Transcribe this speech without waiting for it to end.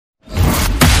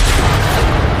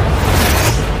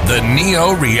The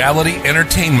Neo Reality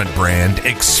Entertainment brand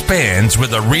expands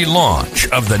with a relaunch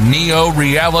of the Neo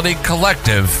Reality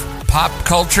Collective Pop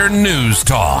Culture News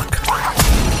Talk.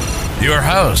 Your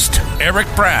host, Eric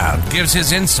Brown, gives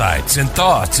his insights and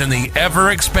thoughts in the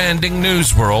ever-expanding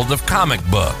news world of comic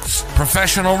books,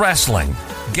 professional wrestling,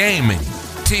 gaming,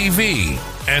 TV,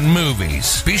 and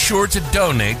movies. Be sure to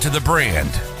donate to the brand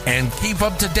and keep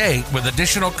up to date with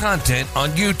additional content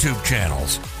on YouTube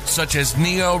channels such as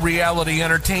Neo Reality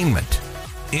Entertainment,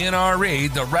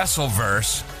 NRE The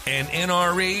Wrestleverse, and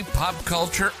NRE Pop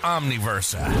Culture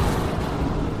Omniversa.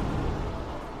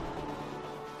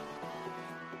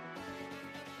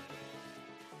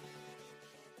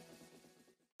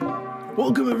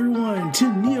 Welcome everyone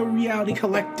to Neo Reality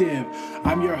Collective.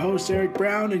 I'm your host Eric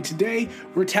Brown, and today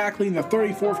we're tackling the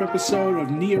 34th episode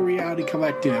of Neo Reality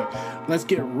Collective. Let's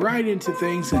get right into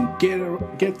things and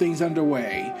get things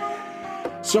underway.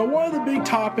 So one of the big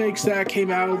topics that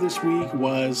came out of this week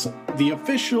was the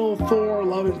official Thor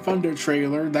Love and Thunder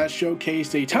trailer that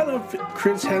showcased a ton of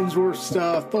Chris Hemsworth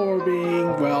stuff, Thor being,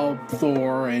 well,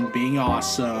 Thor and being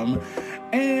awesome.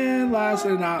 And last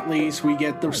but not least, we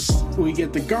get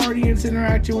the Guardians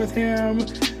interacting with him.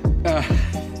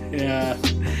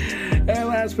 And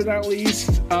last but not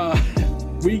least,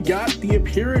 we got the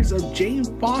appearance of Jane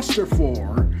Foster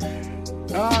for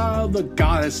the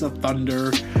Goddess of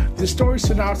Thunder. The story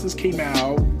synopsis came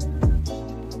out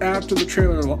after the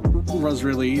trailer was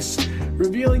released,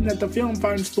 revealing that the film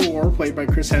finds Thor, played by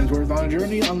Chris Hemsworth, on a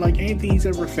journey unlike anything he's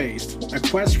ever faced, a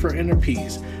quest for inner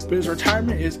peace. But his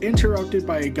retirement is interrupted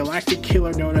by a galactic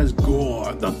killer known as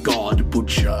Gorr, the God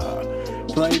Butcher,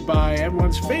 played by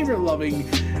everyone's favorite loving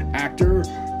actor,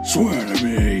 swear to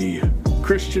me,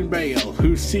 Christian Bale,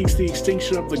 who seeks the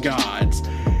extinction of the gods.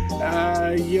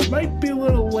 You might be a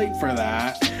little late for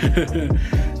that.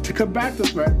 To combat the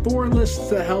threat, Thor enlists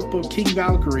the help of King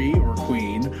Valkyrie, or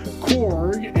Queen,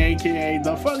 Korg, aka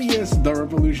the funniest, the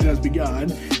revolution has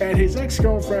begun, and his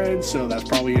ex-girlfriend, so that's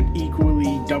probably an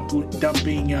equally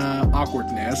dumping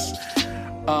awkwardness,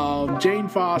 Jane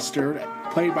Foster,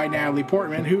 played by Natalie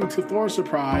Portman, who, to Thor's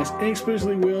surprise,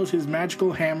 inexplicably wields his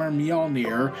magical hammer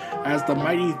Mjolnir as the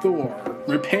mighty Thor,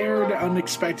 repaired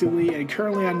unexpectedly and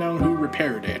currently unknown who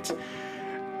repaired it.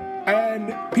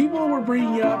 And people were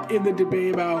bringing up in the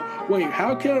debate about, wait,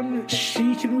 how come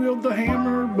she can wield the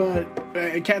hammer, but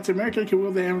Captain America can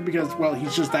wield the hammer because, well,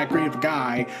 he's just that great of a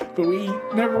guy. But we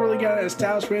never really got an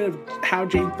establishment of how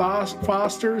Jane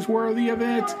Foster is worthy of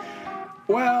it.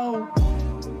 Well,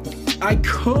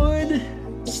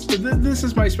 this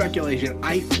is my speculation.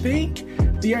 I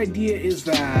think the idea is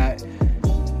that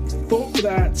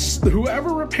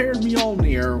whoever repaired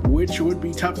Mjolnir, which would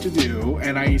be tough to do,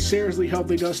 and I seriously hope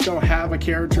they just don't have a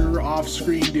character off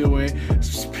screen do it,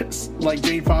 like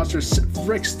Jane Foster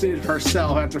fixed it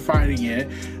herself after finding it,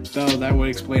 though that would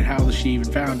explain how she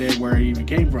even found it, where it even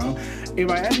came from.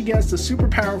 If I had to guess, the super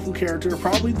powerful character,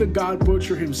 probably the God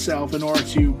Butcher himself, in order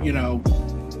to,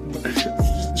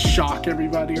 shock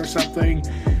everybody or something,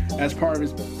 as part of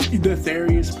his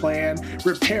nefarious plan,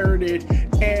 repaired it,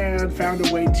 and found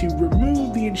a way to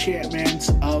remove the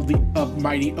enchantments of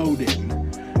mighty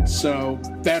Odin. So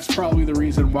that's probably the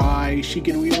reason why she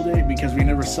could wield it, because we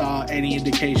never saw any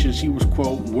indication she was,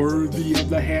 quote, worthy of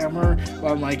the hammer,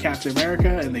 unlike Captain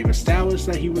America, and they've established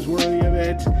that he was worthy of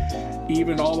it,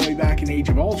 even all the way back in Age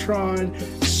of Ultron.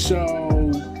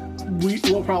 So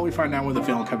we'll probably find out when the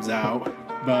film comes out,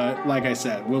 but like I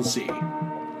said, we'll see.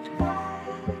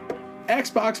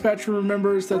 Xbox Veteran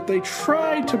remembers that they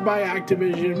tried to buy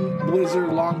Activision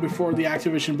Blizzard long before the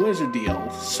Activision Blizzard deal.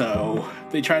 So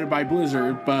they tried to buy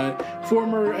Blizzard, but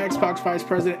former Xbox Vice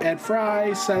President Ed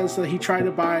Fry says that he tried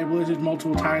to buy Blizzard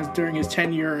multiple times during his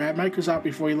tenure at Microsoft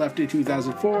before he left in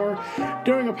 2004.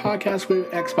 During a podcast with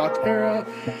Xbox Era,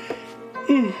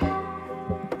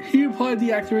 he implied the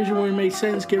Activision wouldn't make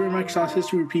sense given Microsoft's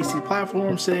history with PC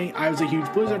platforms, saying, I was a huge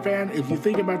Blizzard fan. If you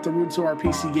think about the roots of our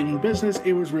PC gaming business,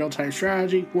 it was real-time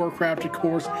strategy. Warcraft, of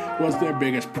course, was their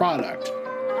biggest product.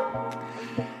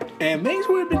 And things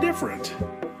would have been different.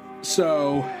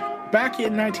 So, back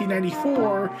in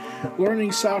 1994,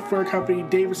 learning software company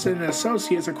Davidson &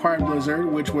 Associates acquired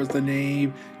Blizzard, which was the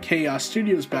name Chaos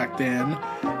Studios back then.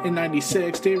 In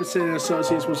 96, Davidson &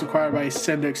 Associates was acquired by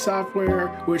Sendek Software,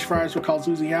 which Fryers recalls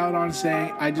losing out on,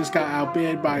 saying, I just got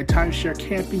outbid by a timeshare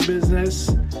camping business.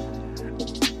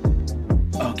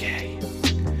 Okay.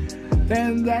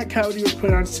 Then that company was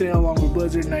put on sale along with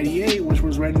Blizzard in 98, which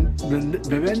was when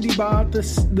Vivendi bought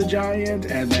the giant,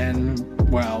 and then,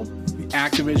 well,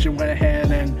 Activision went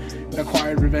ahead and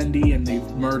acquired Vivendi, and they've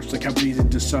merged the companies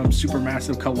into some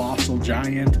supermassive colossal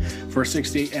giant for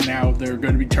 60, and now they're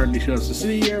going to be turning into a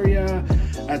subsidiary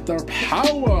at the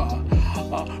power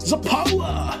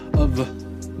of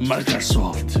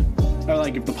Microsoft. I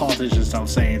like if the politicians don't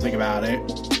say anything about it.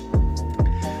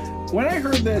 When I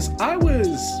heard this, I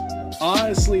was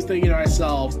honestly thinking to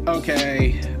myself,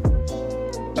 okay,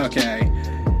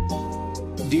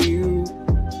 do you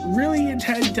really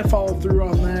intend to follow through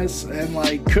on this? And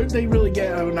like, could they really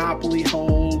get a monopoly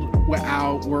hold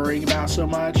without worrying about so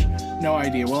much? No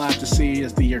idea. We'll have to see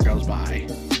as the year goes by.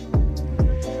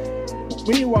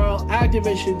 Meanwhile,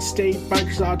 Activision State,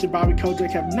 Microsoft, and Bobby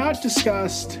Kotick have not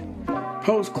discussed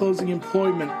post-closing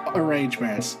employment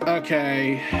arrangements.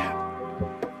 Okay.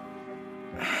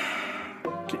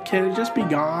 Can it just be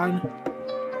gone?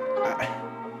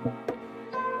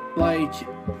 Like,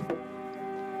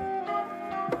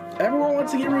 everyone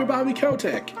wants to get rid of Bobby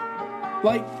Kotick.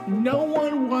 Like, no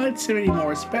one wants him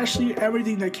anymore, especially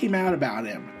everything that came out about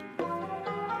him.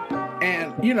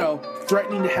 And, you know,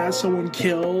 threatening to have someone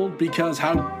killed because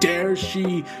how dare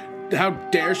she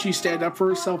stand up for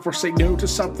herself or say no to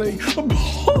something?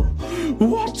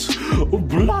 What?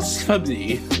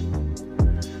 Blasphemy.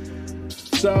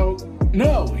 So,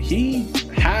 no, he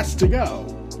has to go.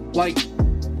 Like,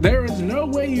 there is no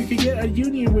way you can get a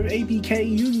union with ABK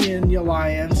Union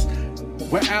Alliance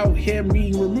without him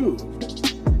being removed.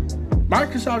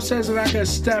 Microsoft says they're not going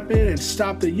to step in and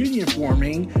stop the union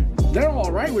forming. They're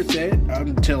all right with it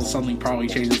until something probably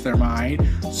changes their mind.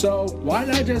 So why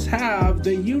not just have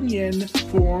the union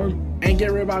form and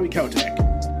get rid of Bobby Kotick?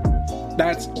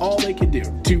 That's all they can do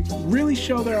to really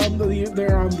show they're on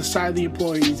the side of the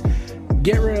employees.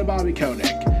 Get rid of Bobby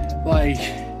Kotick. Like,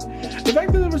 the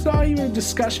fact that there was not even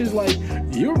discussions like,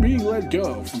 you're being let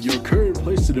go from your current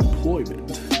place of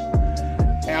employment.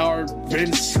 Or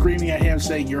Vince screaming at him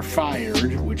saying you're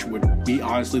fired, which would be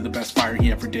honestly the best fire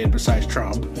he ever did besides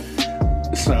Trump.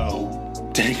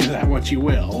 So, take that what you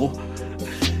will.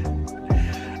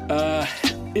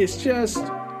 It's just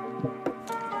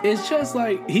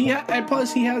like they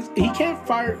can't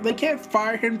fire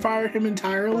him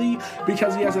entirely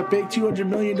because he has a big $200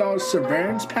 million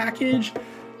severance package.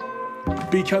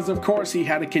 Because of course he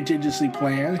had a contingency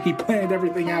plan. He planned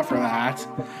everything out for that.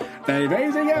 That if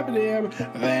anything happened to him,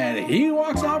 then he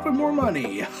walks off with more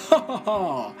money.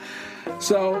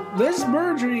 So this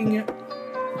merging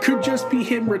could just be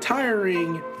him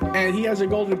retiring, and he has a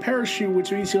golden parachute,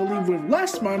 which means he'll leave with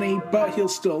less money, but he'll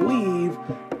still leave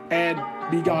and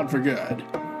be gone for good.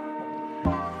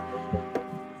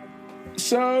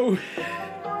 So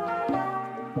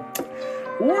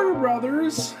Warner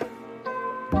Brothers,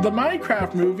 the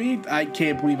Minecraft movie, I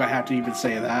can't believe I have to even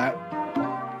say that.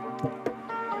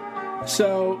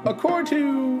 So, according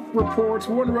to reports,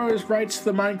 Warner Bros. Rights to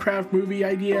the Minecraft movie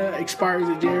idea expires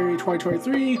in January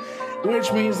 2023,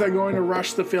 which means they're going to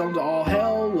rush the film to all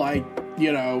hell, like,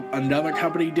 you know, another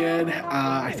company did.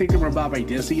 I think they were bought by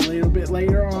Disney a little bit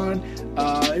later on.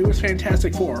 It was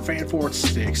Fantastic Four,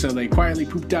 Fan4stick, so they quietly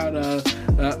pooped out a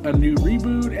new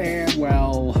reboot, and,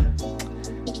 well,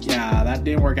 yeah, that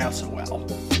didn't work out so well.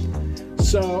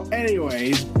 So,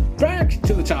 anyways, back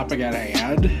to the topic at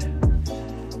hand.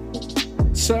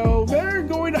 So, they're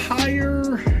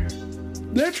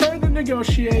trying to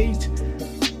negotiate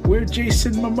with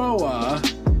Jason Momoa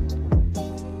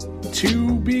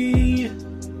to be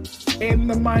in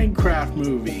the Minecraft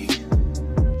movie.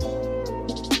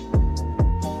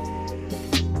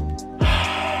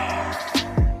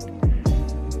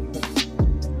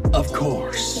 Of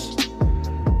course.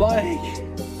 Like,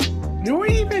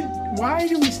 why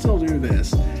do we still do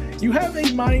this? You have a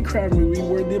Minecraft movie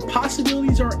where the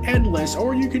possibilities are endless,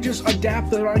 or you could just adapt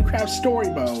the Minecraft story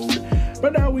mode.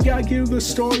 But now we gotta give the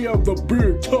story of the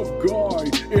big tough guy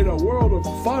in a world of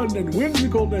fun and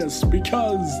whimsicalness,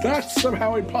 because that's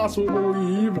somehow impossible to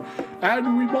believe,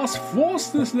 and we must force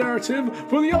this narrative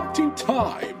for the up-to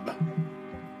time.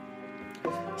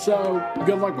 So,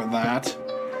 good luck with that.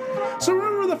 So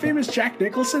remember the famous Jack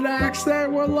Nicholson acts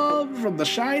that were loved from The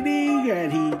Shining,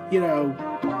 and he,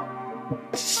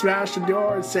 smashed the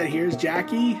door and said, "Here's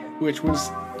Jackie," which was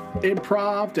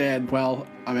improv and, well,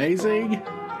 amazing.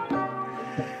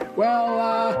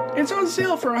 Well, it's on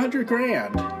sale for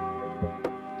 $100,000.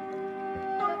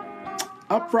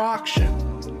 Up for auction.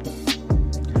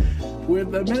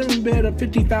 With a minimum bid of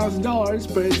 $50,000,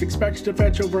 but it's expected to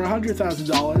fetch over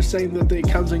 $100,000, saying that it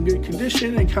comes in good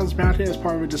condition and comes mounted as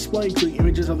part of a display, including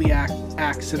images of the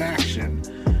acts in action.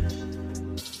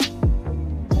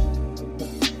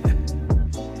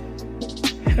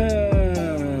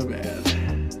 Oh,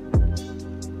 man.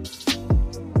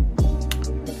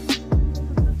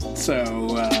 So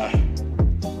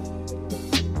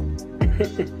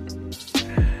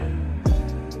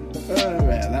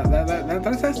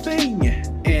That's a thing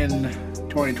in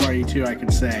 2022, I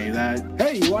could say. That,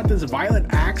 hey, you want this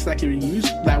violent axe that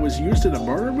was used in a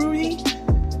murder movie?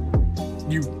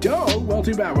 You don't? Well,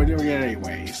 too bad, we're doing it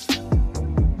anyways.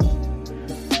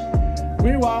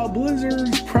 Meanwhile,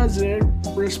 Blizzard's president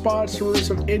responds to rumors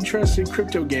of interest in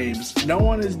crypto games. No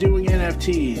one is doing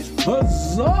NFTs.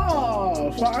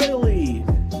 Huzzah! Finally!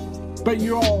 But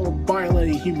you're all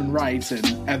violating human rights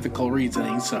and ethical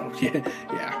reasoning, so yeah.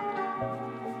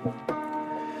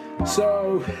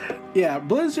 So, yeah,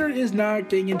 Blizzard is not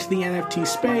getting into the NFT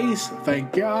space,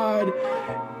 thank God,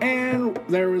 and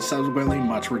there was subsequently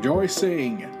much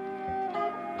rejoicing.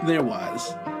 There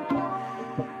was.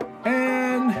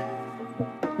 And,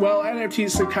 well,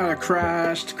 NFTs have kind of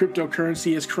crashed,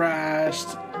 cryptocurrency has crashed,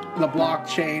 the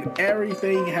blockchain,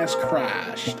 everything has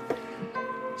crashed.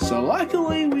 So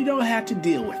luckily, we don't have to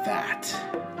deal with that.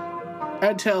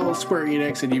 Until Square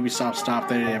Enix and Ubisoft stop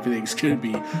that, everything's going to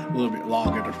be a little bit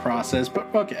longer to process, but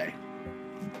okay.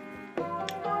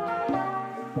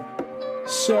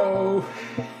 So,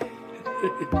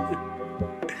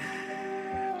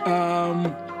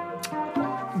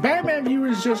 Batman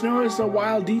viewers just noticed a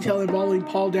wild detail involving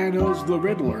Paul Dano's The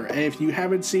Riddler. If you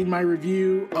haven't seen my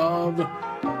review of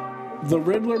the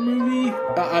Riddler movie,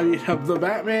 of the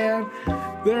Batman,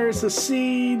 there's a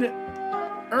scene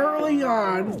early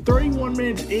on, 31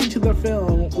 minutes into the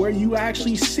film, where you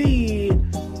actually see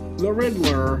the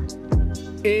Riddler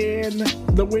in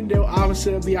the window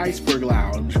opposite of the Iceberg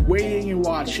Lounge, waiting and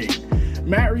watching.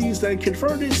 Matt Reeves then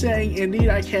confirmed it, saying, "Indeed,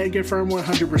 I can confirm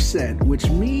 100%, which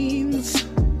means,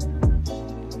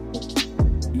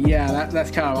 yeah,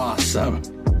 that's kind of awesome."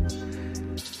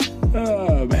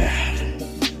 Oh, man.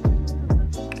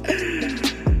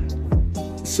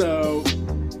 So,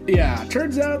 yeah,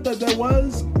 turns out that there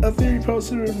was a theory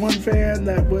posted with one fan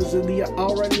that was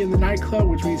already in the nightclub,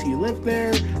 which means he lived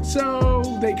there, so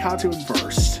they caught him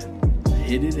first.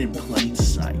 Hidden in plain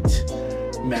sight.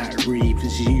 Matt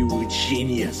Reeves, you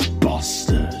genius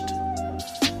bastard.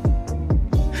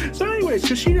 So anyways,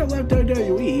 Kushida left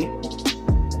WWE.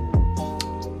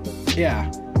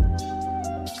 Yeah.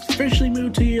 Officially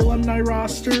moved to the alumni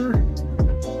roster,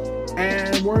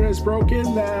 and word has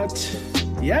broken that,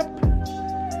 yep,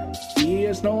 he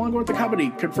is no longer with the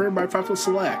company, confirmed by Fightful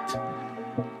Select.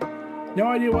 No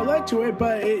idea what led to it,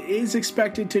 but it is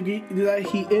expected to be that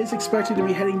he is expected to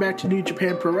be heading back to New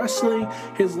Japan Pro Wrestling.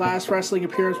 His last wrestling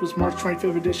appearance was March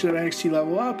 25th edition of NXT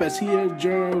Level Up, as he and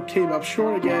Joe came up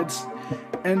short against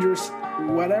Enders,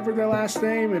 whatever their last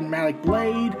name, and Malik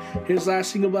Blade. His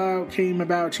last single bout came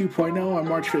about 2.0 on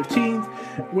March 15th,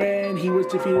 when he was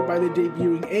defeated by the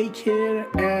debuting A-Kid,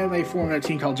 and they formed a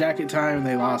team called Jacket Time, and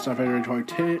they lost on February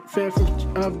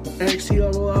 25th of NXT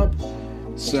Level Up.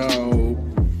 So,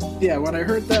 yeah, when I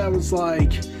heard that, I was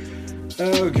like,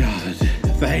 oh god,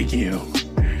 thank you.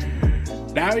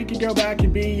 Now he can go back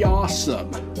and be awesome.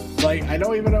 Like, I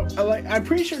don't even know, like, I'm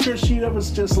pretty sure Kushida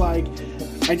was just like,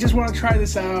 I just want to try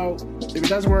this out. If it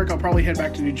doesn't work, I'll probably head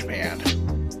back to New Japan.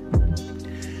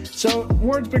 So,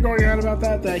 word's been going on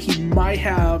about that he might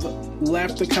have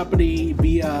left the company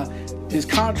via his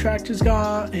contract has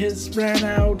ran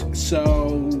out,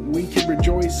 so we can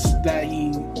rejoice that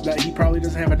he probably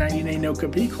doesn't have a 90-day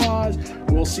no-compete clause.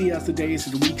 We'll see as the days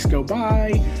and weeks go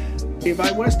by. If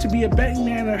I was to be a betting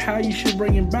man of how you should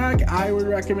bring him back, I would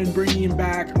recommend bringing him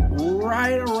back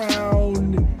right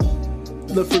around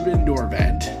the Forbidden Door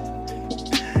event.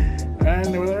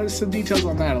 And there's some details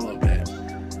on that a little bit.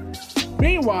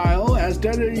 Meanwhile, as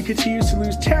WWE continues to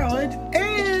lose talent,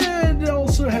 and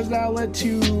also has now led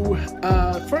to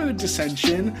further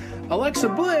dissension, Alexa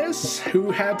Bliss,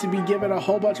 who had to be given a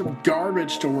whole bunch of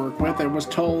garbage to work with and was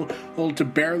told to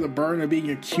bear the burden of being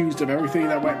accused of everything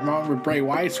that went wrong with Bray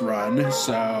Wyatt's run,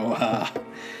 so,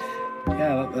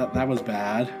 yeah, that was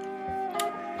bad.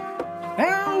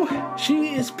 Now,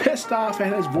 she is pissed off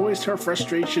and has voiced her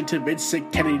frustration to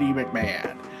Vincent Kennedy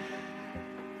McMahon.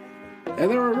 And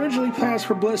there were originally plans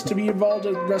for Bliss to be involved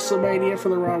in WrestleMania for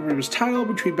the Raw Women's title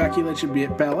between Becky Lynch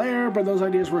and Belair, but those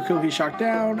ideas were quickly shot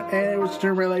down, and it was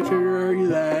determined by late February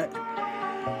that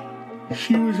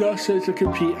she was not set to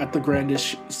compete at the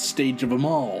grandest stage of them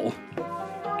all.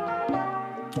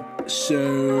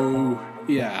 So,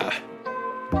 yeah.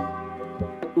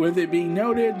 With it being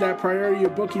noted that priority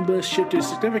of booking Bliss shifted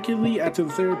significantly after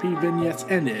the therapy vignettes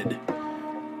ended.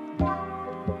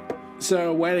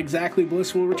 So when exactly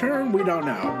Bliss will return, we don't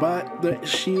know. But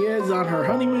she is on her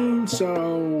honeymoon,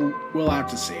 so we'll have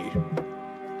to see.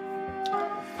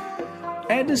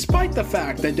 And despite the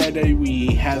fact that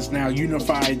WWE has now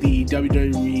unified the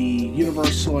WWE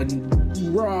Universal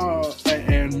and Raw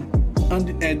and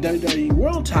WWE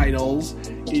World titles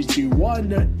into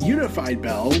one unified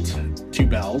belt, two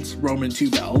belts, Roman two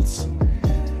belts,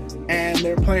 and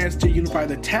their plans to unify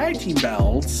the tag team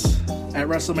belts at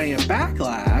WrestleMania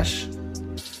Backlash,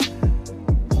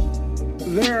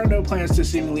 there are no plans to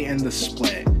seemingly end the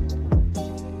split.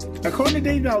 According to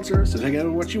Dave Meltzer, so take it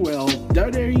with what you will,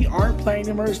 WWE aren't planning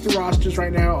to merge the rosters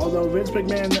right now, although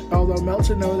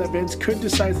Meltzer knows that Vince could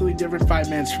decisively different 5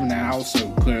 minutes from now, so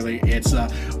clearly it's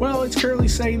currently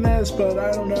saying this, but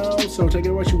I don't know, so take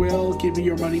it with what you will, give me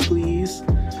your money please.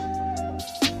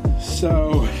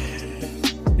 So,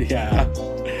 yeah.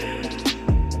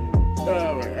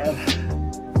 Oh man.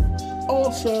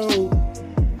 Also,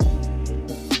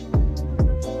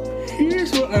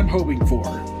 here's what I'm hoping for.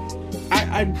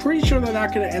 I'm pretty sure they're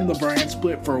not going to end the brand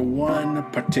split for one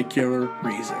particular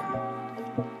reason.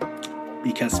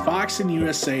 Because Fox and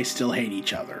USA still hate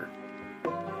each other.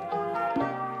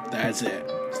 That's it.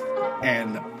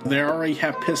 And they already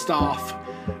have pissed off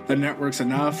the networks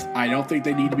enough. I don't think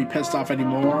they need to be pissed off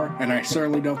anymore. And I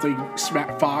certainly don't think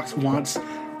Fox wants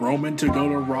Roman to go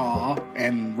to Raw,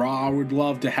 and Raw would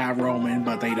love to have Roman,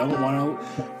 but they don't want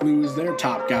to lose their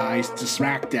top guys to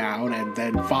SmackDown, and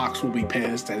then Fox will be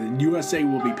pissed, and then USA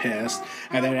will be pissed,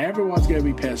 and then everyone's going to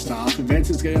be pissed off, and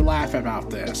Vince is going to laugh about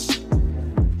this.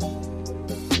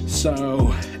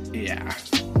 So, yeah.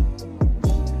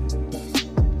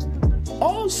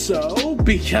 Also,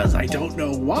 because I don't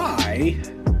know why,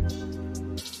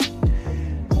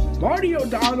 Marty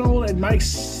O'Donnell and Mike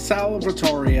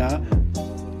Salvatore,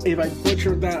 if I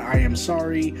butchered that, I am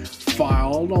sorry,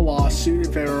 filed a lawsuit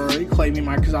in February claiming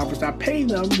Microsoft was not paying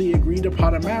them the agreed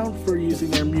upon amount for using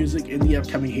their music in the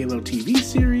upcoming Halo TV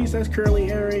series that's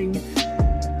currently airing.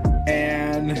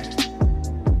 And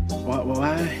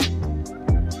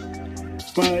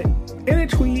But in a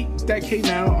tweet that came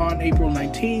out on April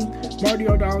 19th, Marty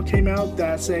O'Donnell came out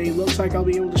that saying, looks like I'll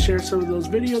be able to share some of those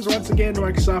videos once again.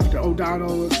 Microsoft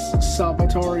O'Donnell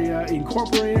Salvatore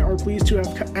Incorporated are pleased to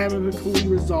have amicably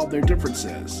resolved their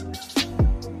differences.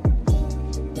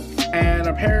 And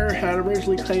a pair had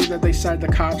originally claimed that they signed the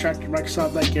contract with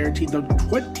Microsoft that guaranteed them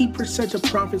 20% of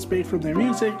profits made from their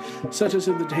music, such as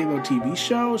in the Halo TV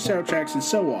show, soundtracks, and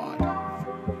so on.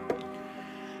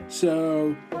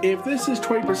 So, if this is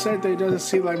 20%, then it doesn't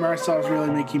seem like Microsoft is really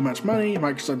making much money.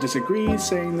 Microsoft disagrees,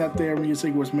 saying that their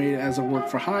music was made as a work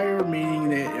for hire, meaning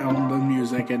they own the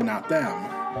music and not them.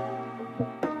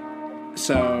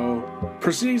 So,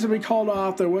 proceedings have been called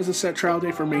off. There was a set trial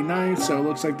date for May 9th, so it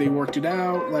looks like they worked it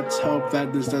out. Let's hope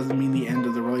that this doesn't mean the end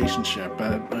of the relationship,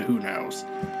 but who knows.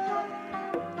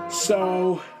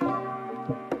 So,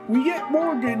 we get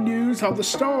more good news on the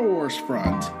Star Wars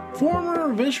front.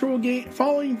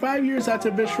 Following 5 years after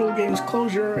Visual Games'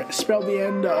 closure spelled the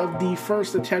end of the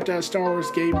first attempt at a Star Wars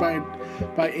game by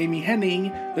Amy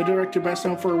Hennig, the director best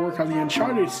known for her work on the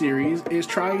Uncharted series, is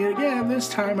trying it again, this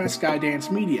time at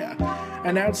Skydance Media,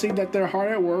 announcing that they're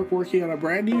hard at work working on a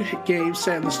brand new game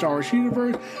set in the Star Wars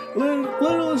universe.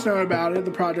 Little is known about it.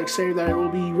 The project saying that it will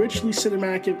be richly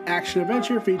cinematic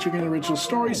action-adventure featuring an original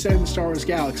story set in the Star Wars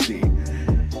galaxy.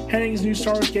 Hennig's new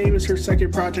Star Wars game is her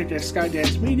second project at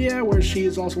Skydance Media, where she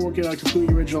is also working on a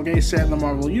completely original game set in the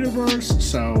Marvel Universe,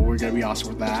 so we're going to be awesome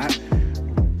with that.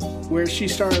 Where she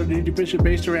started a new division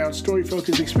based around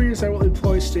story-focused experience that will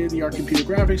employ state-of-the-art computer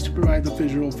graphics to provide the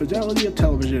visual fidelity of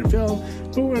television and film,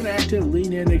 but with an active,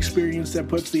 lean-in experience that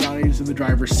puts the audience in the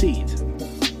driver's seat.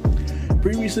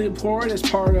 Previously employed as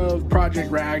part of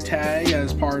Project Ragtag,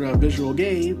 as part of Visceral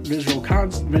Games,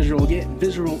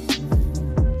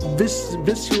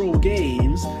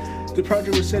 the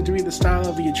project was said to be the style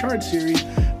of the Uncharted series,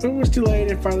 but was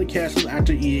delayed and finally canceled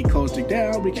after EA closed it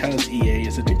down because EA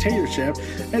is a dictatorship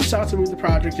and sought to move the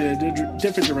project in a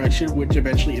different direction, which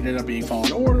eventually ended up being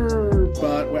Fallen Order,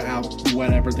 but without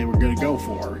whatever they were going to go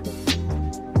for.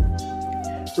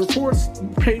 Reports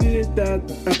painted a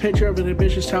picture of an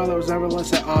ambitious title that was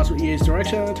nevertheless at odds with EA's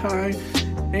direction at the time,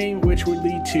 which would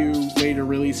lead to later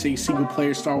releasing a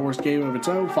single-player Star Wars game of its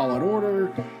own, Fallen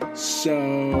Order.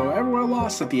 So everyone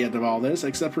lost at the end of all this,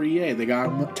 except for EA. They got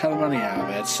a ton of money out of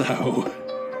it, so...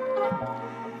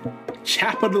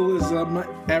 Capitalism,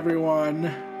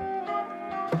 everyone.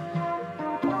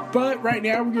 But right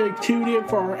now, we're going to tune in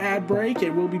for our ad break,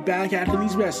 and we'll be back after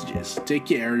these messages. Take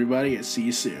care, everybody, and see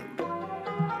you soon.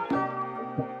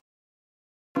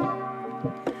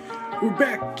 We're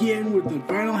back again with the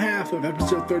final half of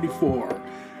episode 34.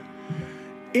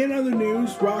 In other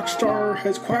news, Rockstar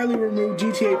has quietly removed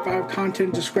GTA 5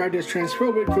 content described as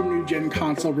transphobic from new-gen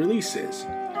console releases.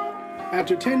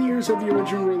 After 10 years of the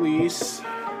original release,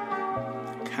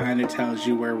 kinda tells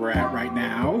you where we're at right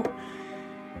now,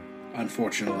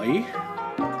 unfortunately.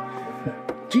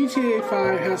 GTA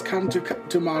 5 has come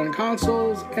to modern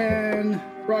consoles, and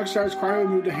Rockstar's quietly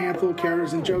removed a handful of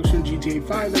characters and jokes from GTA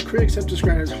 5 that critics have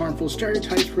described as harmful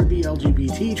stereotypes for the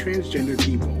LGBT transgender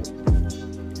people.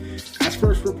 As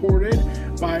first reported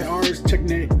by Ars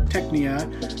Technica,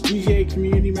 GTA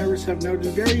community members have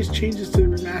noted various changes to the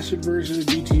remastered version of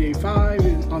GTA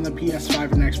 5 on the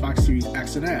PS5 and Xbox Series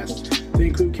X and S. They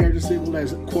include characters labeled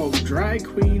as, quote, drag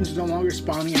queens no longer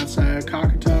spawning outside of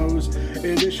cockatoos,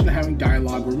 in addition to having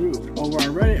dialogue removed. Over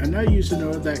on Reddit, another user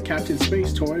noted that Captain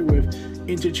Space Toy with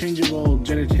interchangeable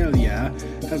genitalia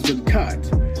has been cut.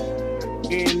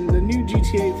 In the new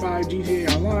GTA 5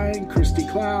 GTA Online, Christy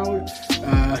Cloud,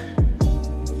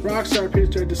 Rockstar appears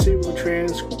to have disabled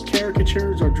trans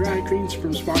caricatures or drag queens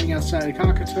from spawning outside of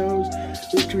cockatoos.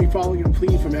 This can be following a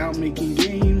plea from Outmaking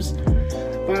Games.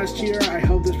 Last year, I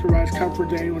hope this provides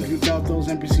comfort to anyone who felt those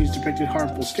NPCs depicted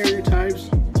harmful stereotypes.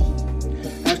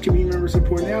 As community members have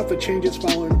pointed out, the changes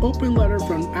follow an open letter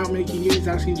from Outmaking Games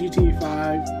asking GTA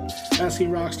 5,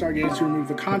 asking Rockstar Games to remove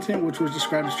the content, which was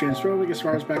described as transphobic as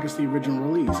far as back as the original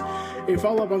release. A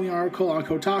follow-up on the article on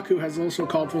Kotaku has also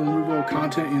called for the removal of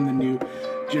content in the new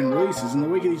gen releases. In the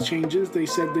wake of these changes, they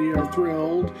said they are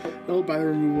thrilled by the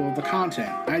removal of the content.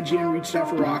 IGN reached out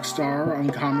for Rockstar on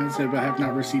comments but have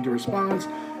not received a response.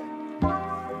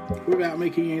 Without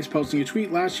making Games posting a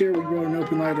tweet, last year we wrote an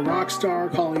open letter to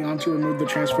Rockstar calling on to remove the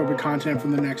transphobic content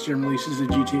from the next gen releases of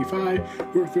GTA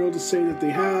 5. We're thrilled to say that they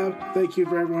have. Thank you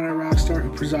for everyone at Rockstar who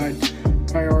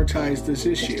prioritized this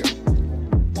issue.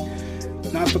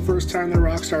 Not the first time that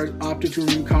Rockstar has opted to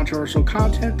remove controversial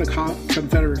content. The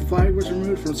Confederate flag was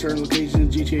removed from certain locations in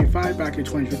GTA 5 back in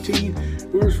 2015.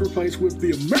 It was replaced with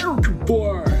the American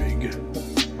flag.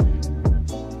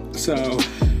 So,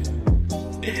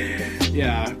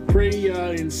 yeah, pretty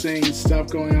insane stuff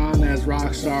going on as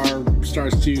Rockstar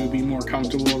starts to be more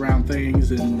comfortable around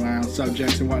things and around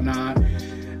subjects and whatnot,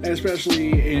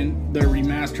 especially in the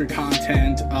remastered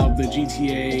content of the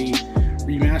GTA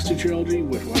Remastered trilogy,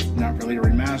 which was not really a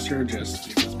remaster,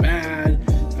 just it was bad.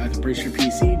 I'm pretty sure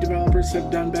PC developers have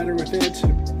done better with it.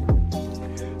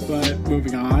 But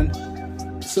moving on.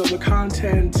 So the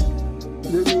content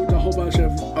removed a whole bunch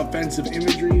of offensive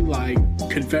imagery like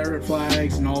Confederate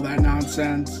flags and all that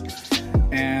nonsense.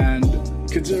 And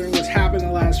considering what's happened in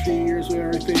the last few years with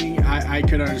everything, I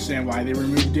could understand why they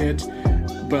removed it.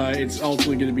 But it's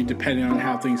ultimately going to be dependent on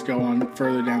how things go on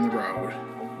further down the road.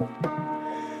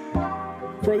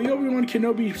 For the Obi-Wan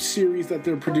Kenobi series that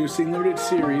they're producing, limited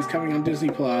series coming on Disney+,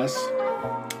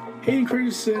 Hayden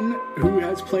Christensen, who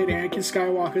has played Anakin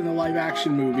Skywalker in the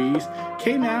live-action movies,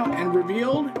 came out and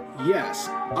revealed, yes,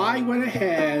 I went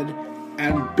ahead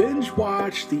and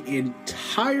binge-watched the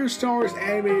entire Star Wars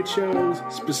animated shows,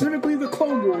 specifically the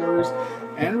Clone Wars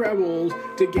and Rebels,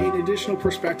 to gain additional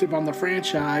perspective on the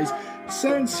franchise,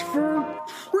 since for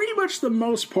pretty much the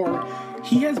most part,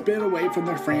 he has been away from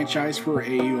the franchise for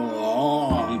a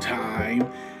long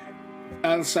time.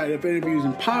 Outside of interviews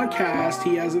and podcasts,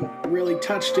 he hasn't really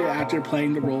touched it after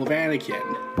playing the role of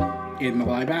Anakin in the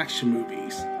live-action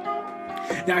movies.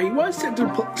 Now, he was set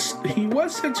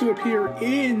to appear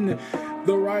in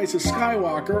The Rise of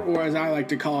Skywalker, or as I like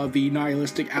to call it, the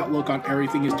nihilistic outlook on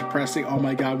everything is depressing, oh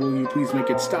my god, will you please make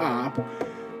it stop?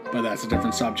 But that's a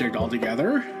different subject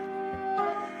altogether.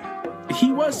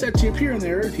 He was set to appear in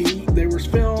there. There was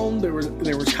filmed, there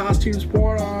was costumes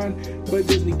poured on, but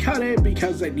Disney cut it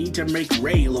because they need to make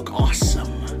Rey look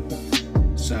awesome.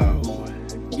 So,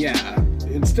 yeah,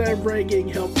 instead of Rey getting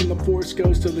help from the Force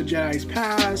Ghost of the Jedi's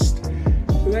past,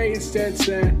 they instead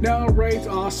said, no, Rey's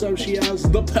awesome, she has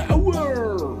the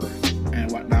power, and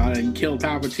whatnot, and killed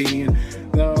Palpatine.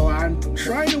 Though I'm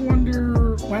trying to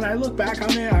wonder, when I look back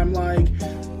on it, I'm like,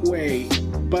 wait,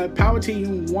 but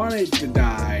Palpatine wanted to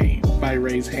die by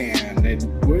Rey's hand, and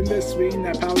wouldn't this mean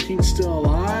that Palpatine's still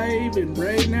alive and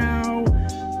Rey now?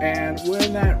 And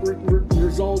wouldn't that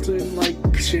result in, like,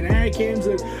 shenanigans?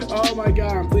 And, oh my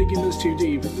god, I'm thinking this too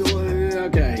deep.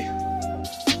 Okay.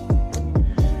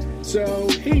 So,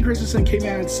 Hayden Christensen came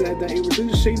out and said that it was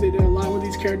interesting. They did a lot with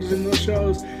these characters in those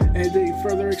shows, and they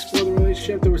further explore the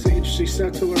relationship. There was an interesting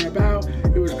stuff to learn about.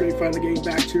 It was great fun to get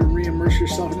back to re-immerse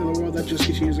yourself into the world that just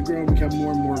continues to grow and become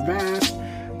more and more vast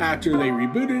after they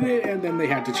rebooted it, and then they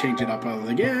had to change it up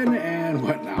again, and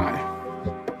whatnot.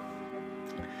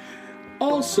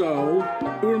 Also,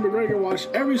 Ewan McGregor watched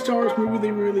every Star Wars movie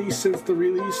they released since the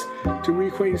release to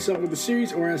reacquaint himself with the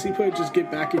series, or as he put it, just get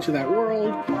back into that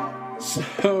world.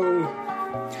 So,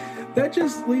 that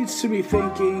just leads to me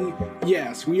thinking,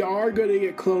 yes, we are going to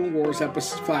get Clone Wars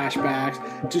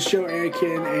flashbacks to show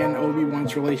Anakin and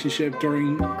Obi-Wan's relationship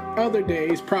during other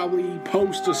days, probably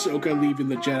post Ahsoka leaving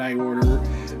the Jedi Order.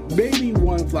 Maybe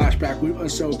one flashback with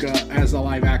Ahsoka as a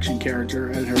live-action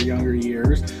character in her younger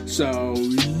years. So,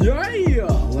 yeah,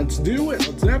 let's do it.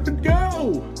 Let's have it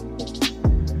go.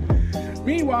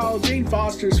 Meanwhile, Jane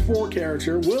Foster's 4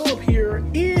 character will appear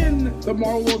in the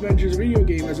Marvel Avengers video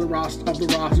game as a roster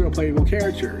of playable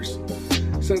characters.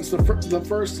 Since the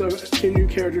first of 2 new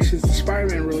characters since the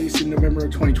Spider-Man release in November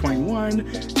of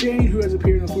 2021, Jane, who has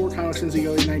appeared in the 4 comics since the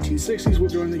early 1960s, will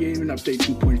join the game in Update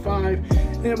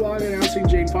 2.5. In a blog announcing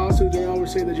Jane Foster, the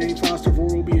developers say that Jane Foster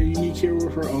 4 will be a unique hero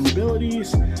with her own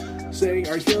abilities, saying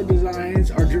our hero designs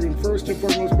are driven first and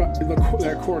foremost by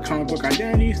their core comic book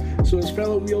identities. So as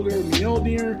fellow wielder of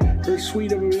Mjolnir, her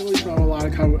suite of abilities from a lot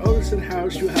of comic Odinson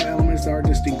House, she'll have elements that are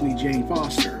distinctly Jane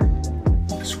Foster.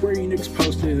 Square Enix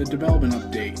posted in the development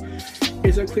update.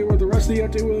 It's unclear what the rest of the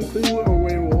update will include or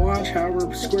when it will launch.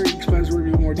 However, Square Enix plans to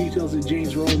reveal more details of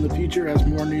Jane's role in the future as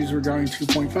more news regarding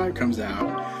 2.5 comes out.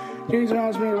 Jane's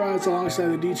announcement arrives alongside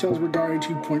the details regarding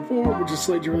 2.4, which is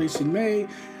slated to release in May,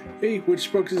 which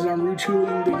focuses on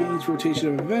retooling the game's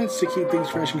rotation of events to keep things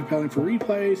fresh and compelling for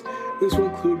replays. This will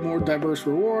include more diverse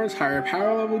rewards, higher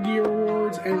power level gear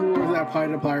rewards, and rewards that apply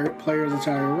to players'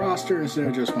 entire roster instead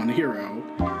of just one hero.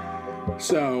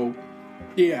 So,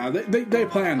 yeah, they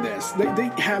planned this. They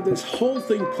had this whole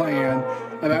thing planned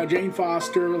about Jane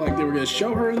Foster, like they were going to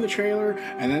show her in the trailer,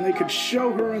 and then they could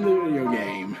show her in the video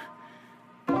game.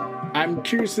 I'm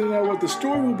curious to know what the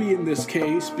story will be in this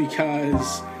case,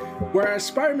 because whereas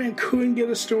Spider-Man couldn't get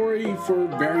a story for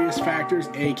various factors,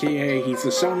 aka he's a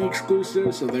Sony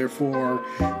exclusive, so therefore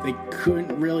they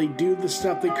couldn't really do the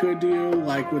stuff they could do,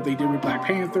 like what they did with Black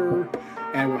Panther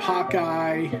and with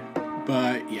Hawkeye,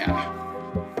 but yeah.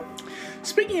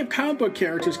 Speaking of comic book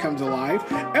characters come to life,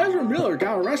 Ezra Miller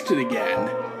got arrested again.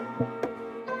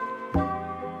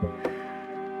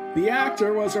 The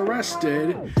actor was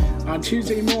arrested on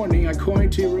Tuesday morning,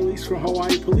 according to a release from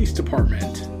Hawaii Police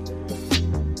Department.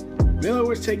 Miller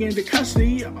was taken into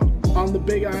custody on the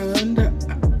Big Island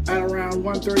at around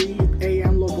 1:30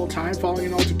 a.m. local time following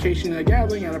an altercation and a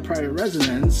gathering at a private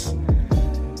residence.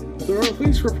 The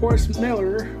police reports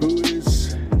Miller, who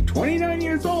is 29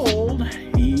 years old,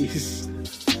 he's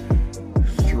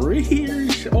 3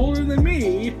 years older than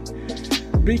me,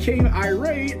 became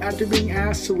irate after being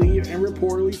asked to leave and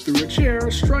reportedly threw a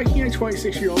chair, striking a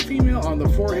 26-year-old female on the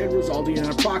forehead, resulting in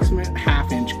an approximate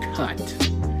half-inch cut.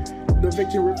 The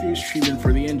victim refused treatment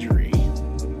for the injury.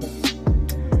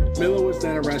 Miller was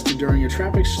then arrested during a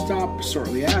traffic stop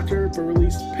shortly after, but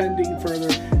released pending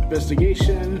further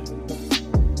investigation.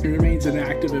 It remains an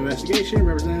active investigation.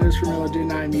 Representatives for Miller did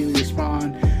not immediately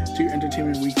respond to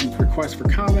Entertainment Weekly's request for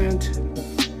comment.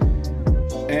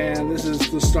 And this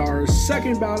is the star's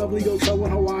second bout of legal trouble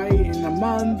in Hawaii in a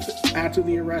month after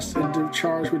the arrest and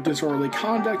charged with disorderly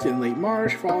conduct in late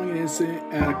March following an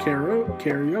incident at a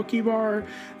karaoke bar.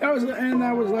 That was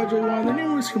allegedly one of the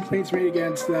numerous complaints made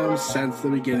against them since the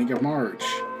beginning of March.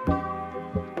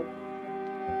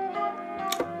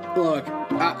 Look,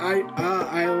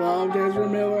 I loved Ezra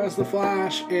Miller as the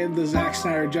Flash in the Zack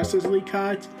Snyder Justice League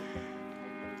cut.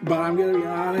 But I'm going to be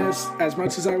honest, as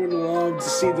much as I would love to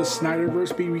see the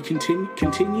Snyderverse be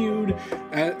continued,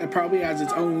 probably as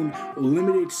its own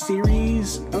limited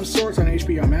series of sorts on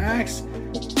HBO Max,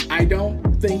 I don't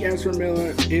think Ezra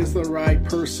Miller is the right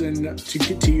person to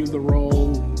continue the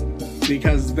role,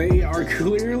 because they are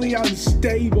clearly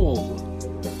unstable.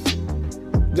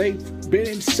 They've been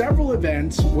in several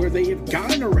events where they have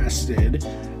gotten arrested,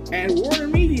 and Warner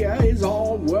Media is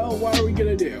all, well, what are we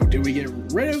going to do? Do we get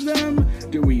rid of them?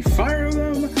 Do we fire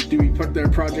them? Do we put their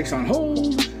projects on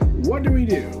hold? What do we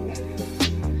do?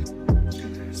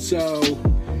 So,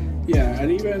 yeah,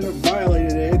 and even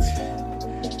violated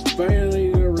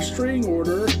a restraining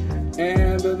order,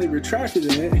 and then they retracted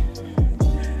it.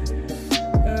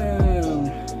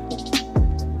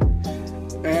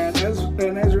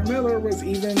 And Ezra Miller was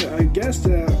even a guest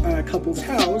at a couple's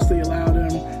house. They allowed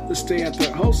him to stay at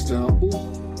their hostel.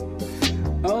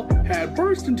 Had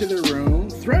burst into their room,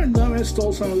 threatened them, and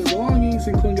stole some of their belongings,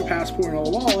 including a passport and a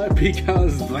wallet,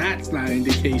 because that's not an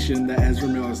indication that Ezra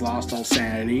Miller's lost all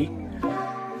sanity.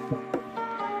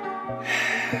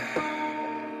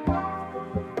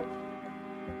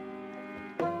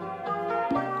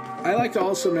 I'd like to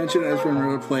also mention Ezra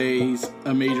Miller plays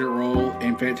a major role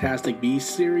in Fantastic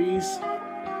Beasts series.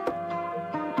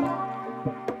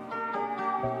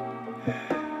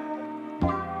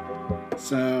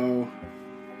 So,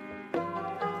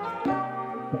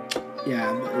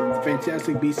 yeah, the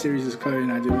Fantastic Beasts series is clearly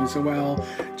not doing so well.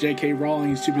 J.K.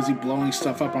 Rowling is too busy blowing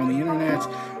stuff up on the internet.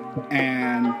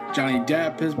 And Johnny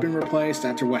Depp has been replaced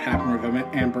after what happened with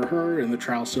Amber Heard, and the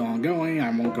trial's still ongoing. I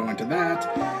won't go into that.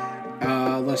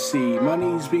 Let's see.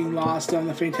 Money's being lost on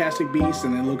the Fantastic Beasts,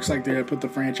 and it looks like they're going to put the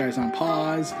franchise on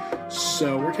pause.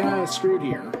 So we're kind of screwed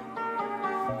here.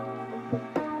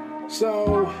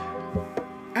 So,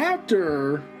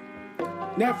 after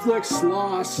Netflix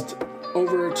lost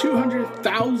over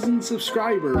 200,000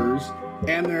 subscribers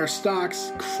and their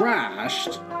stocks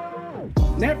crashed,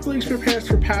 Netflix prepares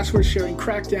for password sharing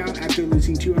crackdown after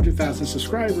losing 200,000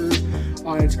 subscribers.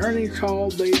 On its earnings call,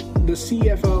 the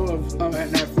CFO of at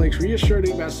Netflix reassured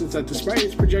investors that despite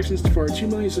its projections for a 2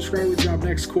 million subscriber jump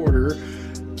next quarter,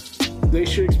 they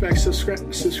should expect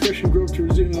subscription growth to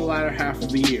resume in the latter half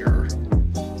of the year.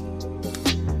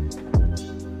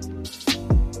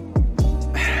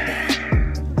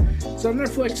 So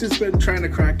Netflix has been trying to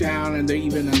crack down, and they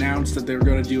even announced that they're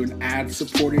going to do an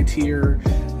ad-supported tier,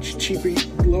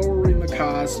 lowering the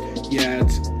cost, yet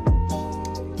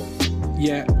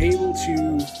able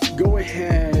to go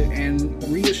ahead and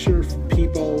reassure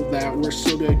people that we're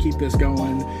still going to keep this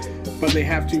going, but they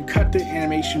have to cut the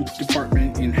animation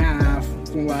department in half,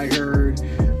 from what I heard,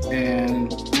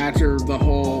 and after the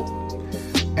whole...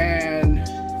 And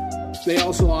they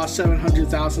also lost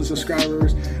 700,000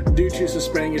 subscribers due to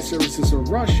suspending its services in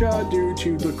Russia due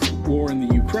to the war in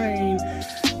the Ukraine.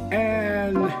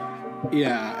 And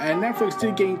Netflix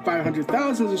did gain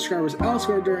 500,000 subscribers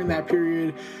elsewhere during that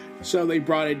period, so they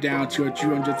brought it down to a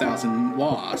 200,000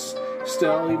 loss.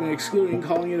 Still, even excluding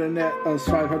calling it a net of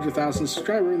 500,000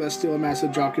 subscribers, that's still a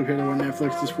massive drop compared to what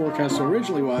Netflix's forecast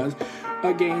originally was,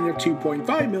 a gain of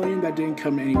 2.5 million that didn't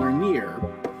come anywhere near,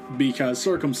 because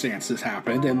circumstances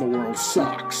happened and the world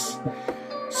sucks.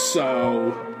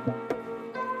 So,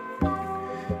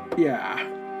 yeah,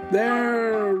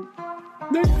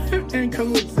 and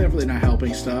COVID's definitely not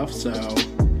helping stuff, so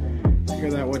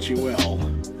figure that what you will.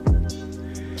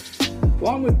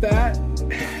 Along with that,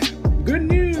 good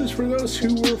news for those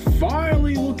who were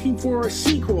finally looking for a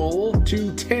sequel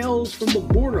to Tales from the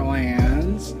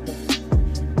Borderlands.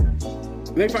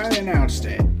 They finally announced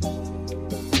it.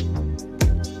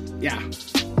 Yeah.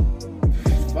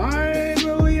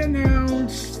 Finally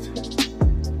announced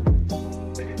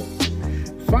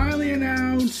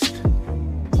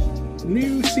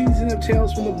new season of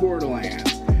Tales from the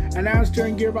Borderlands. Announced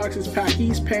during Gearbox's PAX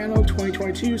East panel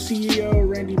 2022, CEO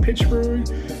Randy Pitchford,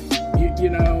 you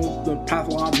know, the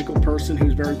pathological person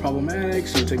who's very problematic,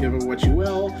 so take of it what you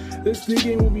will. This new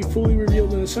game will be fully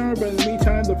revealed in the summer, but in the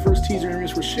meantime, the first teaser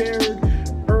image was shared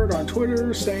on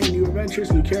Twitter saying new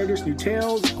adventures, new characters, new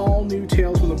tales. All new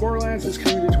Tales from the Borderlands is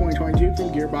coming to 2022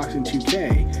 from Gearbox and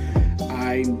 2K.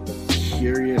 I'm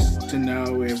curious to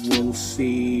know if we'll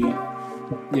see,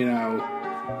 you know,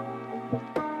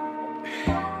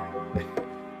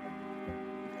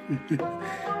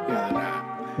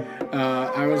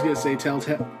 I was gonna say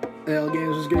Telltale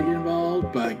Games was gonna get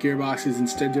involved, but Gearbox is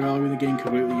instead developing the game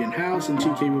completely in-house, and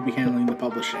 2K will be handling the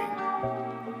publishing.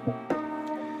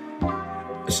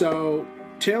 So,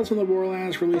 Tales from the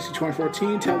Borderlands, released in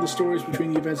 2014, tell the stories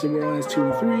between the events of Borderlands 2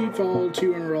 and 3, follow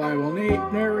two unreliable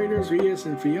narrators, Rias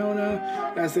and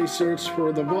Fiona, as they searched for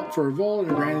a vault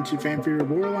and ran into fan-favorite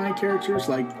Borderline characters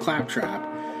like Claptrap.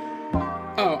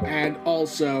 Oh, and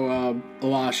also, a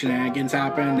lot of shenanigans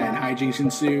happened and hijinks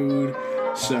ensued,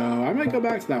 so I might go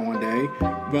back to that one day,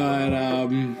 but,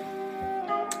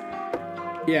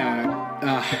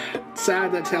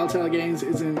 sad that Telltale Games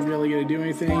isn't really going to do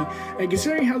anything. And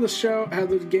considering how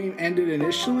the game ended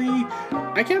initially,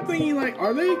 I kept thinking, like,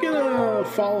 are they going to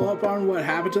follow up on what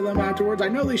happened to them afterwards? I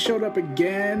know they showed up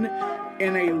again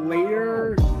in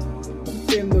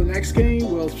the next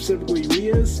game, well, specifically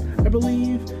Rias, I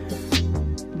believe.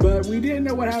 But we didn't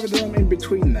know what happened to them in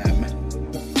between them.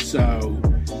 So,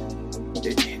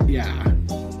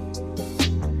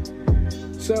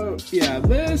 So,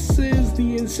 this is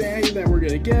the insanity that we're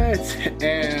gonna get,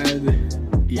 and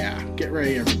get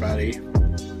ready, everybody.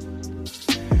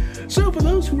 So, for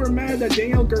those who are mad that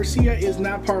Daniel Garcia is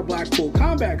not part of Blackpool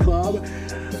Combat Club,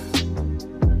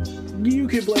 you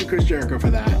can blame Chris Jericho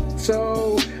for that.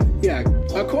 So,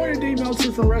 according to Dave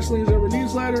Meltzer from Wrestling Observer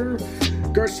Newsletter,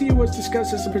 Garcia was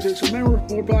discussed as a potential member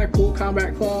for Blackpool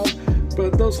Combat Club,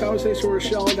 but those conversations were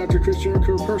shelved after Chris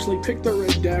Jericho personally picked the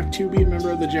Red Death to be a member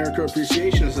of the Jericho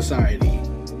Appreciation Society.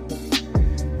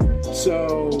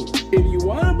 So, if you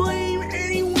want to blame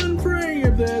anyone for any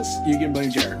of this, you can blame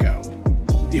Jericho.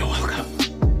 You're welcome,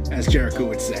 as Jericho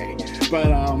would say. But,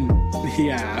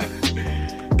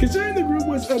 considering the group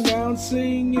was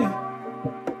announcing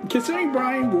considering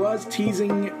Bryan was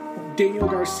teasing Daniel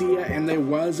Garcia and there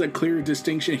was a clear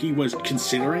distinction he was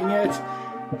considering it,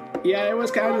 yeah, it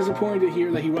was kind of disappointing to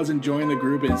hear that he wasn't joining the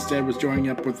group and instead was joining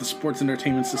up with the Sports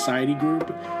Entertainment Society group,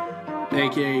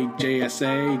 aka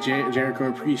JSA, Jericho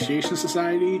Appreciation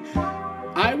Society.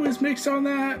 I was mixed on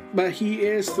that, but he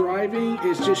is thriving.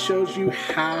 It just shows you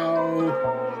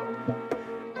how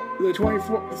the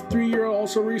 23-year-old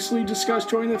also recently discussed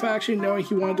joining the faction, knowing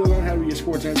he wanted to learn how to be a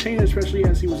sports entertainer, especially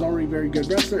as he was already a very good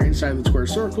wrestler inside the square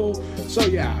circle. So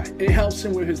yeah, it helps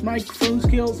him with his microphone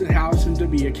skills and helps him to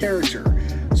be a character.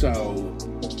 So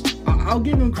I'll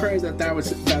give him credit that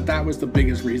was the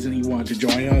biggest reason he wanted to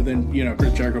join, other than, you know,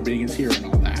 Chris Jericho being his hero and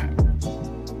all that.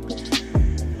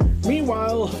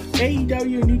 Meanwhile,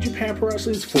 AEW New Japan Pro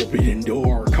Wrestling's Forbidden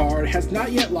Door card has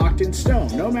not yet locked in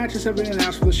stone. No matches have been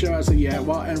announced for the show as of yet,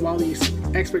 while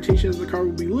the expectations of the card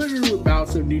will be littered with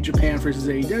bouts of New Japan versus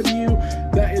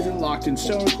AEW, that isn't locked in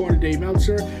stone according to Dave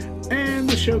Meltzer, and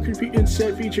the show could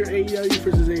instead feature AEW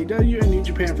versus AEW and New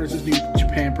Japan versus New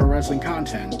Japan Pro Wrestling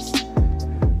contents.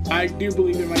 I do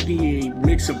believe it might be a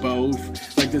mix of both.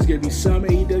 Like, there's going to be some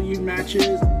AEW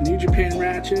matches, New Japan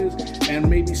matches, and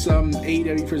maybe some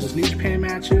AEW versus New Japan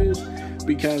matches,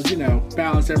 because, you know,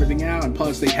 balance everything out, and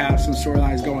plus they have some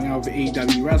storylines going on with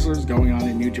AEW wrestlers going on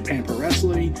in New Japan Pro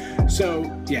Wrestling. So,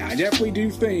 yeah, I definitely do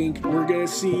think we're going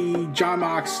to see Jon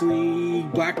Moxley,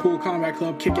 Blackpool Combat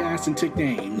Club kick ass and take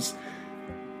names.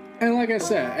 And like I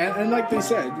said, and like they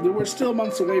said, we're still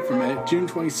months away from it, June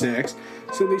 26th,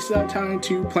 so they still have time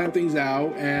to plan things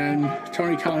out, and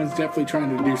Tony Khan's definitely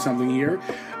trying to do something here.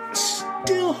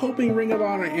 Still hoping Ring of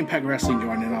Honor and Impact Wrestling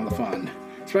join in on the fun,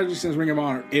 especially since Ring of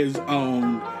Honor is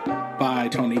owned by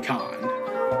Tony Khan.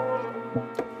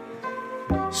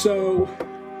 So,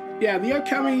 yeah, the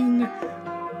upcoming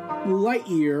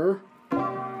Lightyear,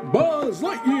 Buzz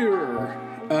Lightyear,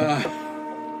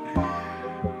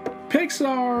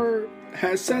 Pixar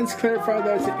has since clarified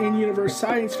that it's an in-universe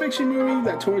science fiction movie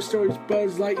that Toy Story's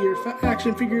Buzz Lightyear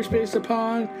action figure is based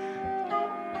upon.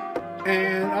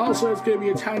 And also it's going to be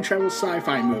a time travel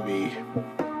sci-fi movie.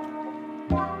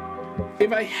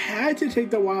 If I had to take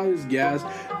the wildest guess,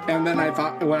 and then I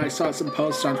thought when I saw some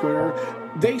posts on Twitter,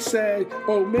 they said,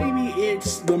 oh, maybe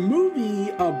it's the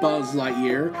movie of Buzz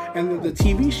Lightyear, and that the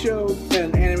TV show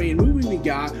and animated movie we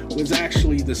got was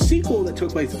actually the sequel that took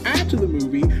place after the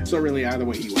movie, so really either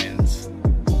way he wins.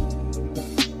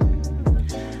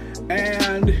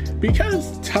 And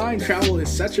because time travel is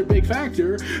such a big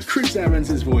factor, Chris Evans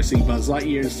is voicing Buzz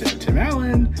Lightyear instead of Tim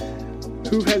Allen,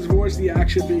 who has voiced the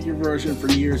action figure version for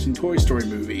years in Toy Story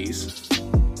movies.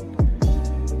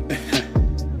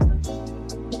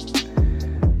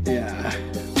 Yeah.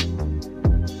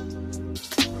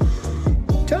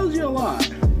 Tells you a lot.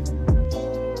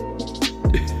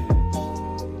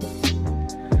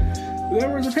 There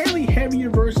was apparently heavier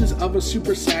versions of a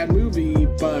super sad movie,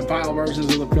 but final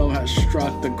versions of the film have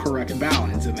struck the correct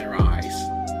balance in their eyes.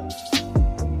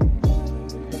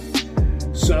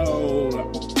 So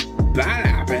that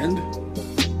happened.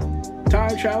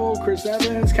 Time travel, Chris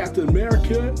Evans, Captain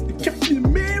America, F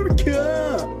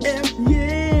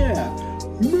yeah,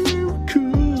 America.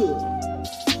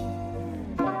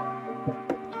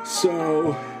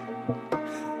 So,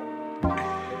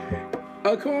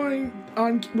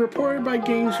 reported by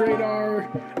Games Radar,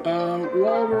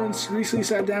 Waldron recently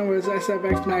sat down with his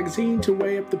SFX magazine to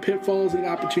weigh up the pitfalls and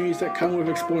opportunities that come with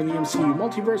exploring the MCU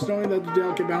multiverse, knowing that the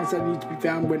delicate balance that needs to be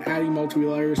found when adding multiple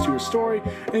layers to a story,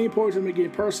 and the importance of making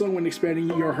it personal when expanding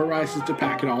your horizons to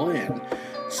pack it all in.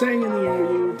 Saying in the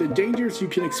interview, the danger is you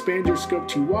can expand your scope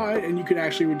too wide, and you can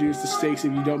actually reduce the stakes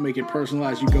if you don't make it personal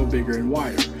as you go bigger and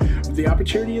wider. The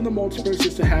opportunity in the multiverse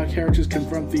is to have characters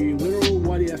confront the literal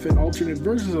what-if and alternate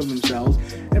versions of themselves,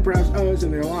 and perhaps others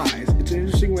in their lives. It's an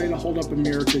interesting way to hold up a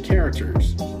mirror to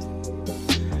characters.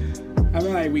 I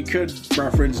mean, like, we could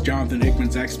reference Jonathan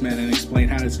Hickman's X-Men and explain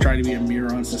how it's trying to be a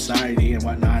mirror on society and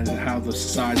whatnot, and how the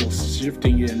societal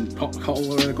shifting in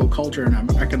political culture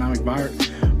and economic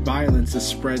violence is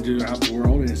spread throughout the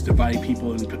world, and it's dividing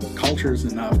people into cultures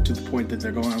enough to the point that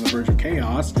they're going on the verge of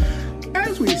chaos.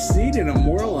 As we've seen in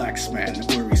Immortal X-Men,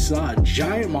 where we saw a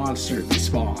giant monster be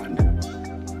spawned.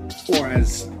 Or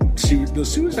as the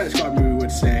Suicide Squad movie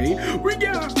would say, we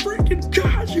got freaking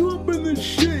Kaiju up in this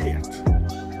shit!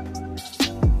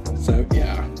 So,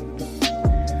 yeah.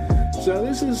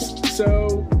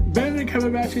 So Benedict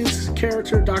Cumberbatch's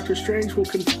character, Doctor Strange, will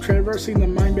traversing the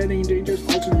mind-bending and dangerous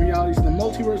alternate realities of the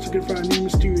multiverse to confront a new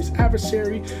mysterious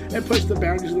adversary and push the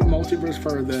boundaries of the multiverse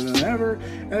further than ever,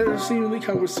 and it will seemingly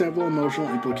come with several emotional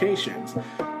implications.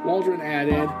 Waldron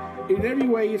added, In every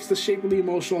way, it's the shape of the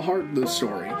emotional heart of the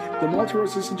story. The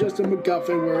multiverse isn't just a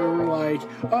MacGuffin where we're like,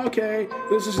 okay,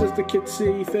 this is just the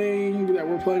kitsy thing that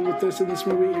we're playing with this in this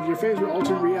movie. If you're faced with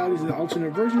alternate realities and an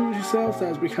alternate version of yourself, that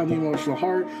has become the emotional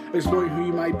heart, exploring who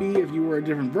you might be if you were a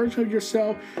different version of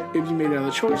yourself, if you made other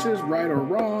choices, right or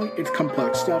wrong. It's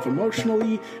complex stuff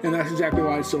emotionally, and that's exactly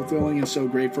why it's so thrilling and so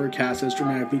great for a cast as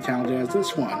dramatically talented as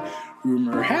this one.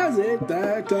 Rumor has it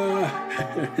that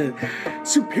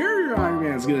Superior Iron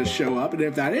Man is going to show up, and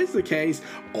if that is the case,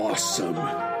 awesome.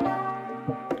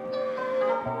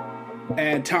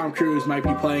 And Tom Cruise might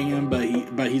be playing him,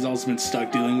 but he's also been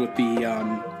stuck dealing with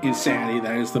the insanity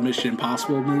that is the Mission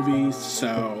Impossible movies,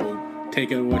 so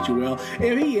take it what you will.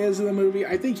 If he is in the movie,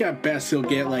 I think at best he'll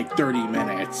get like 30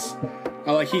 minutes.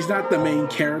 Like, he's not the main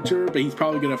character, but he's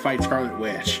probably going to fight Scarlet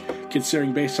Witch,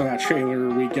 considering based on that trailer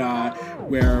we got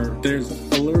where there's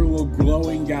a little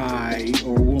glowing guy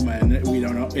or woman, we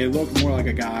don't know, it looked more like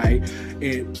a guy.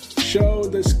 It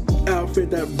showed this outfit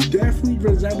that definitely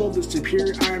resembled the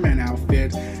Superior Iron Man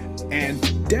outfit,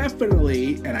 and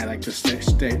definitely, and I like to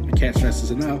can't stress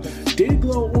this enough, did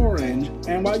glow orange.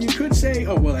 And while you could say,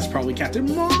 oh well, that's probably Captain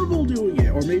Marvel doing it,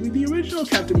 or maybe the original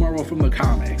Captain Marvel from the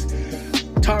comics,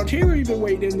 Tom Taylor even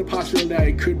weighed in the possibility that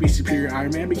it could be Superior Iron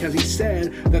Man, because he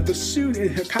said that the suit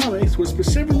in the comics was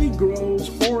specifically glows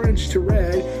orange to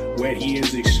red when he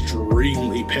is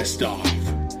extremely pissed off.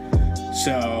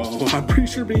 So I'm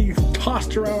pretty sure being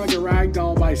tossed around like a rag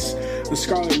doll by the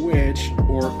Scarlet Witch,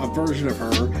 or a version of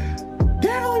her,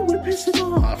 definitely would piss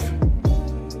him off.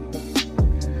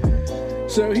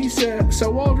 So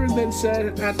Waldron then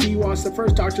said after he watched the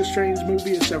first Doctor Strange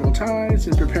movie several times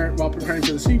and while preparing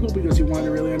for the sequel, because he wanted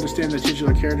to really understand the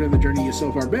titular character and the journey he's so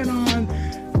far been on,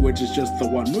 which is just the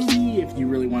one movie. If you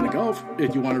really want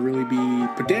to really be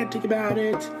pedantic about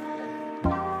it,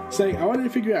 say, I wanted to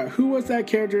figure out who was that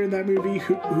character in that movie,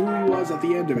 who he was at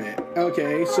the end of it.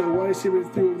 Okay, so what I see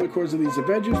through the course of these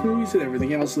Avengers movies and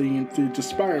everything else leading through to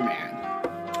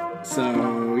Spider-Man.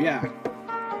 So yeah.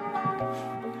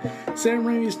 Sam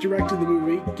Raimi's directed the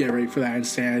movie. Get ready for that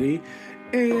insanity.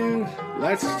 And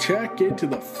let's check into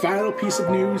the final piece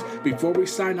of news before we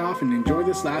sign off and enjoy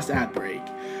this last ad break.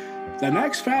 The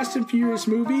next Fast and Furious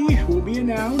movie was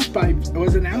announced by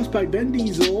Vin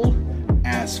Diesel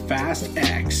as Fast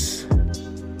X,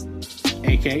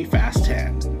 aka Fast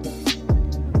 10.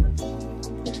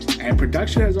 And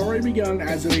production has already begun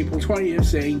as of April 20th,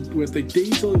 saying with the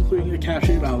Diesel including a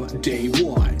caption of Day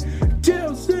 1.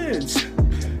 Down since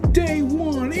Day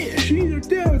 1-ish, either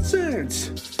down since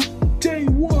Day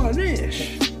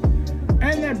 1-ish.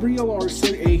 And that Brie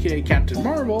Larson, aka Captain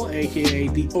Marvel, aka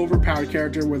the overpowered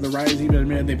character where the writers even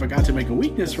admitted they forgot to make a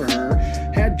weakness for her,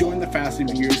 had joined the Fast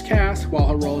and Furious cast. While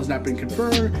her role has not been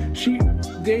confirmed,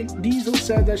 Diesel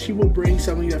said that she will bring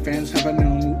something that fans have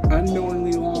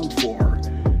unknowingly longed for.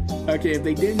 Okay, if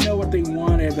they didn't know what they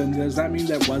wanted, then does that mean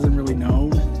that wasn't really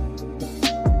known?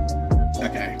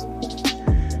 Okay.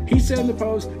 He said in the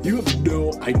post, "You have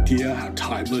no idea how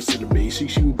timeless and amazing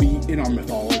she will be in our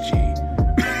mythology."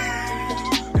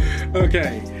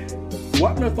 Okay,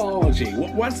 what mythology?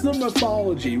 What's the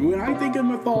mythology? When I think of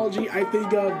mythology, I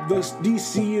think of the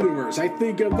DC universe. I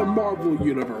think of the Marvel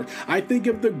universe. I think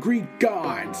of the Greek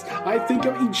gods. I think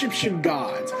of Egyptian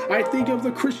gods. I think of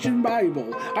the Christian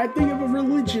Bible. I think of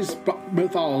religious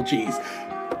mythologies.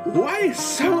 What is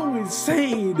so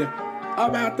insane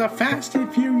about the Fast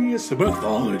and Furious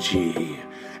mythology?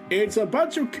 It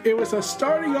was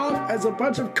starting off as a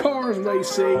bunch of cars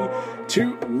racing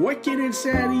to wicked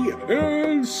insanity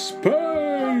in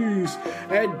space,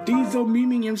 and Diesel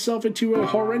memeing himself into a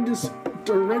horrendous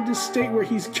state where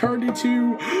he's turned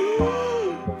into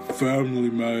family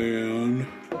man.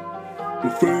 The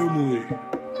family.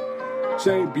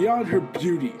 Saying beyond her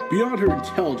beauty, beyond her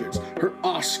intelligence, her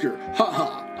Oscar,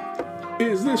 haha,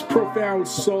 is this profound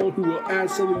soul who will add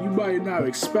something you might not have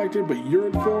expected but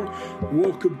yearned for.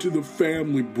 Welcome to the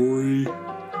family, Brie.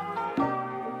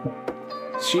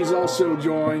 She's also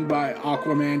joined by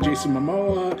Aquaman Jason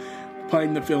Momoa,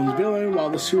 playing the film's villain, while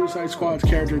the Suicide Squad's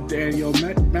character Danielle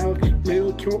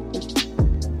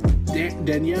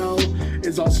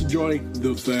is also joining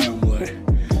the family.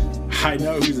 I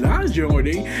know who's not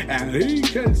joining, and he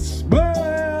can smell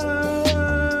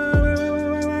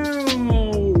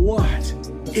what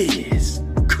is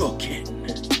cooking.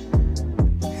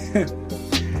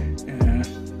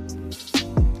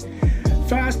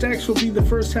 Fast X will be the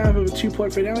first half of a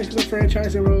two-part finale for the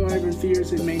franchise and will arrive in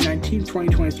theaters in May 19,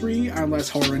 2023, unless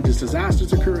horrendous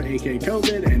disasters occur, aka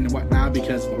COVID and whatnot,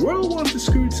 because the world wants to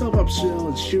screw itself up still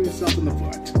and shoot itself in the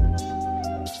foot.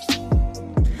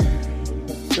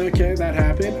 Okay, that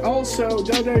happened. Also,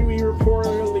 WWE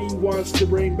reportedly wants to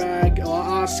bring back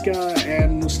Asuka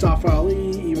and Mustafa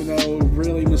Ali, even though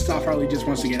really Mustafa Ali just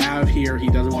wants to get out of here. He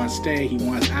doesn't want to stay. He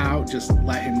wants out. Just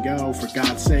let him go, for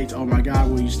God's sake. Oh my God,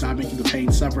 will you stop making the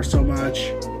pain suffer so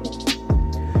much?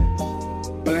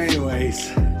 But anyways,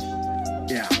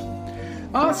 yeah.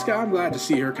 Asuka, I'm glad to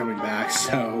see her coming back,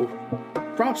 so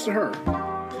props to her.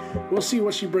 We'll see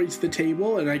what she brings to the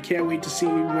table, and I can't wait to see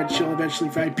when she'll eventually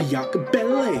fight Bianca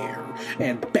Belair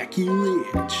and Becky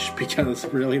Lynch, because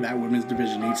really that women's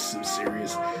division needs some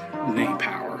serious name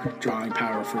power, drawing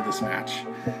power for this match,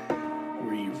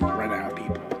 where you've run out of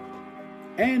people.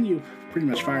 And you've pretty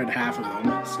much fired half of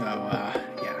them, so,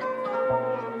 yeah.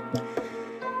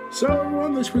 So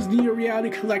everyone, this was Neo Reality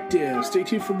Collective. Stay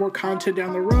tuned for more content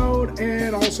down the road,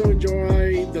 and also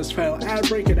enjoy this final ad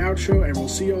break and outro, and we'll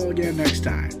see you all again next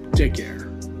time. Take care.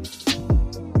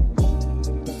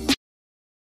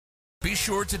 Be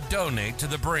sure to donate to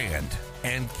the brand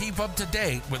and keep up to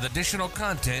date with additional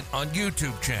content on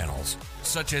YouTube channels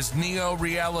such as Neo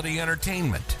Reality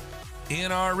Entertainment,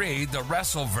 NRE The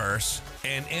Wrestleverse,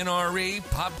 and NRE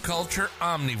Pop Culture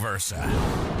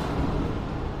Omniversa.